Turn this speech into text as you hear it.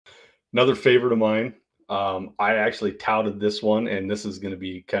Another favorite of mine. I actually touted this one, and this is going to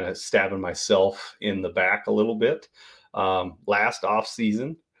be kind of stabbing myself in the back a little bit. Last off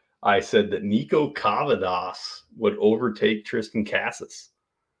season, I said that Niko Kavadas would overtake Tristan Cassis.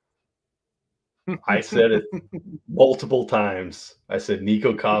 I said it multiple times. I said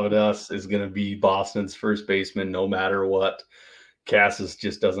Niko Kavadas is going to be Boston's first baseman no matter what. Cassis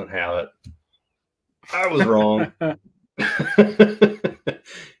just doesn't have it. I was wrong.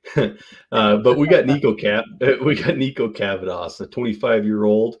 But we got Niko Kavadas, a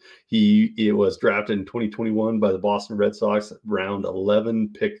 25-year-old. He was drafted in 2021 by the Boston Red Sox, round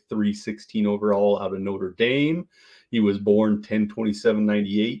 11, pick 316 overall out of Notre Dame. He was born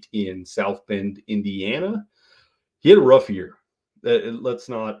 10/27/98 in South Bend, Indiana. He had a rough year. Let's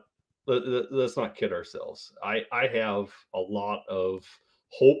not kid ourselves. I have a lot of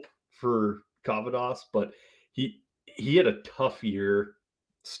hope for Kavadas, but he had a tough year.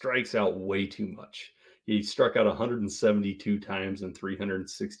 Strikes out way too much. He struck out 172 times and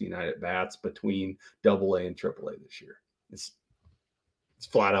 369 at bats between AA and AAA this year. It's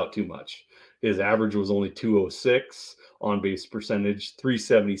flat out too much. His average was only 206, on base percentage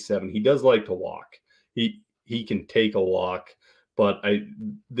 377. He does like to walk. He can take a walk, but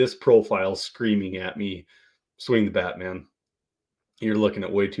this profile screaming at me, swing the bat, man. You're looking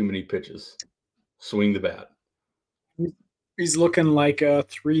at way too many pitches. Swing the bat. He's looking like a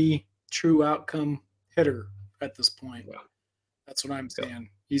 3 true outcome hitter at this point. Yeah. That's what I'm saying. Yeah.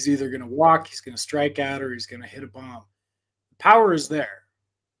 He's either going to walk, he's going to strike out, or he's going to hit a bomb. The power is there.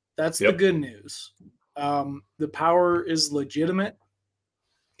 That's the good news. The power is legitimate.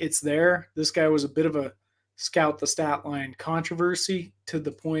 It's there. This guy was a bit of a scout the stat line controversy to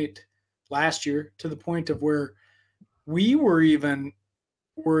the point last year, to the point of where we were even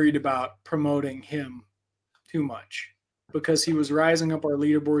worried about promoting him too much, because he was rising up our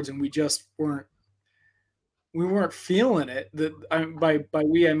leaderboards and we just weren't feeling it. By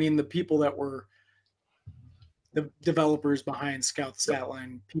we, I mean the people that were the developers behind Scout the Stat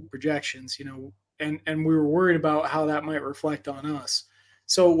Line peak projections, and we were worried about how that might reflect on us.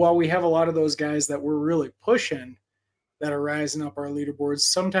 So while we have a lot of those guys that we're really pushing that are rising up our leaderboards,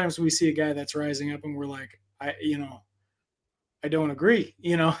 sometimes we see a guy that's rising up and we're like, I don't agree.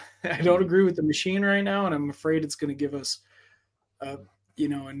 I don't agree with the machine right now, and I'm afraid it's going to give us, a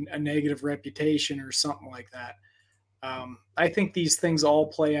negative reputation or something like that. I think these things all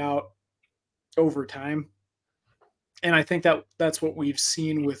play out over time, and I think that's what we've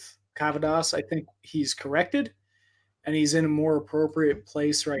seen with Kavadas. I think he's corrected, and he's in a more appropriate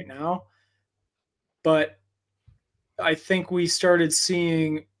place right now. But I think we started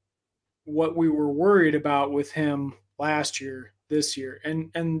seeing what we were worried about with him last year, this year.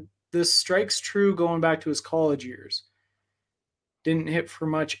 And this strikes true going back to his college years. Didn't hit for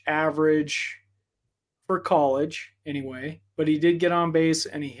much average for college anyway, but he did get on base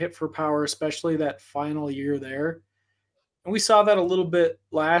and he hit for power, especially that final year there. And we saw that a little bit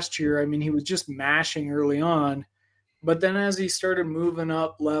last year. I mean, he was just mashing early on, but then as he started moving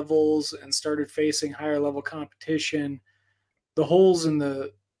up levels and started facing higher level competition, the holes in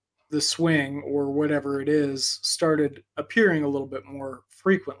the swing or whatever it is started appearing a little bit more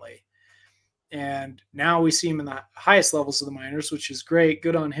frequently. And now we see him in the highest levels of the minors, which is great.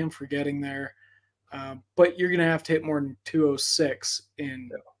 Good on him for getting there. But you're going to have to hit more than 206 in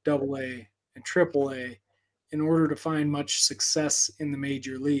AA and AAA in order to find much success in the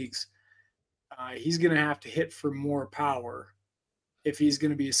major leagues. He's going to have to hit for more power if he's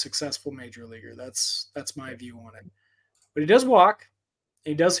going to be a successful major leaguer. That's my view on it. But he does walk.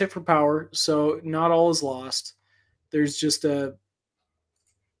 He does hit for power, so not all is lost. There's just a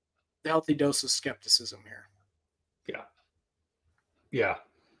healthy dose of skepticism here. Yeah.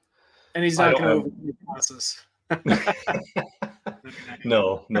 And he's not going to overdo the process.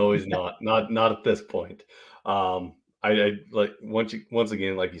 No, he's not. Not at this point. I like once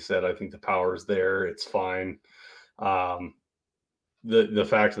again, like you said, I think the power is there. It's fine. The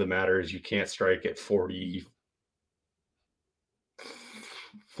fact of the matter is you can't strike at 42%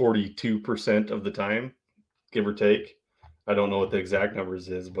 of the time, give or take. I don't know what the exact numbers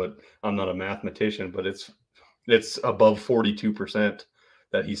is, but I'm not a mathematician, but it's above 42%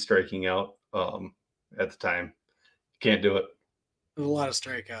 that he's striking out at the time. Can't do it. There's a lot of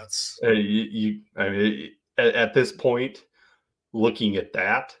strikeouts. I mean, at this point, looking at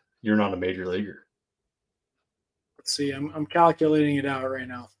that, you're not a major leaguer. Let's see. I'm calculating it out right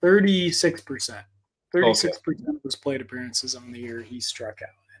now. 36%. 36% of his plate appearances on the year he struck out.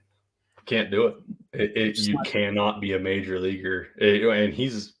 Can't do it. You cannot be a major leaguer. And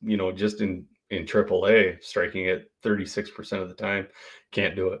he's, just in AAA striking at 36% of the time.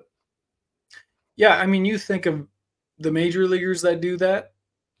 Can't do it. Yeah, I mean, you think of the major leaguers that do that,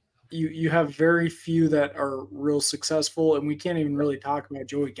 you have very few that are real successful, and we can't even really talk about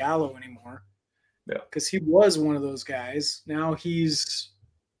Joey Gallo anymore Yeah. because he was one of those guys. Now he's,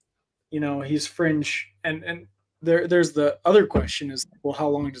 he's fringe, and there's the other question is, well, how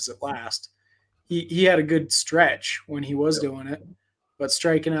long does it last? He had a good stretch when he was Yeah. doing it, but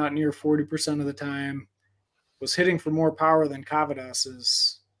striking out near 40% of the time, was hitting for more power than Kavadas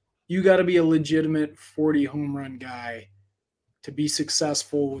is. You got to be a legitimate 40 home run guy to be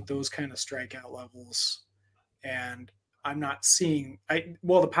successful with those kind of strikeout levels. And I'm not seeing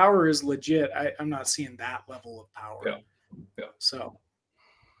the power is legit. I'm not seeing that level of power. Yeah. Yeah. So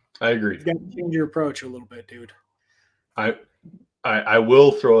I agree. you got to change your approach a little bit, dude. I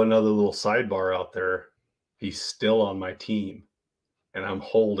will throw another little sidebar out there. He's still on my team, and I'm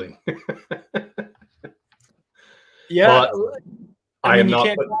holding. Yeah, but I mean, am you not.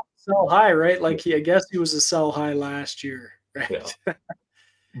 can't sell high, right? Like I guess he was a sell high last year, right? Yeah.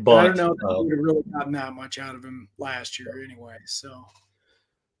 But I don't But know if we would have really gotten that much out of him last year anyway. So,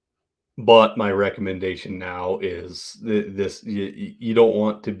 but my recommendation now is this: you don't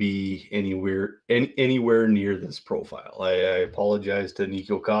want to be anywhere near this profile. I apologize to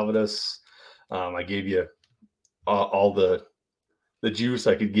Niko Kavadas. I gave you all the juice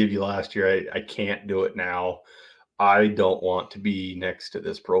I could give you last year. I can't do it now. I don't want to be next to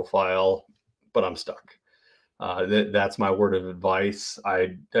this profile, but I'm stuck. That's my word of advice.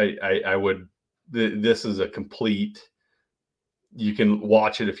 I would. This is a complete. You can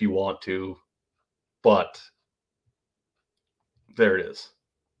watch it if you want to, but there it is.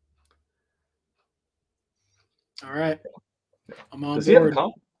 all right, I'm on Does he have a board.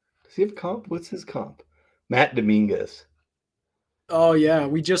 comp? Does he have a comp? What's his comp? Matt Dominguez. Oh yeah,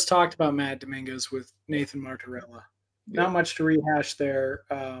 we just talked about Matt Dominguez with Nathan Martorella. Yeah. Not much to rehash there.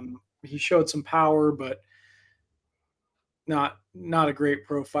 He showed some power, but not a great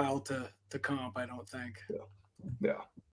profile to comp, I don't think. Yeah.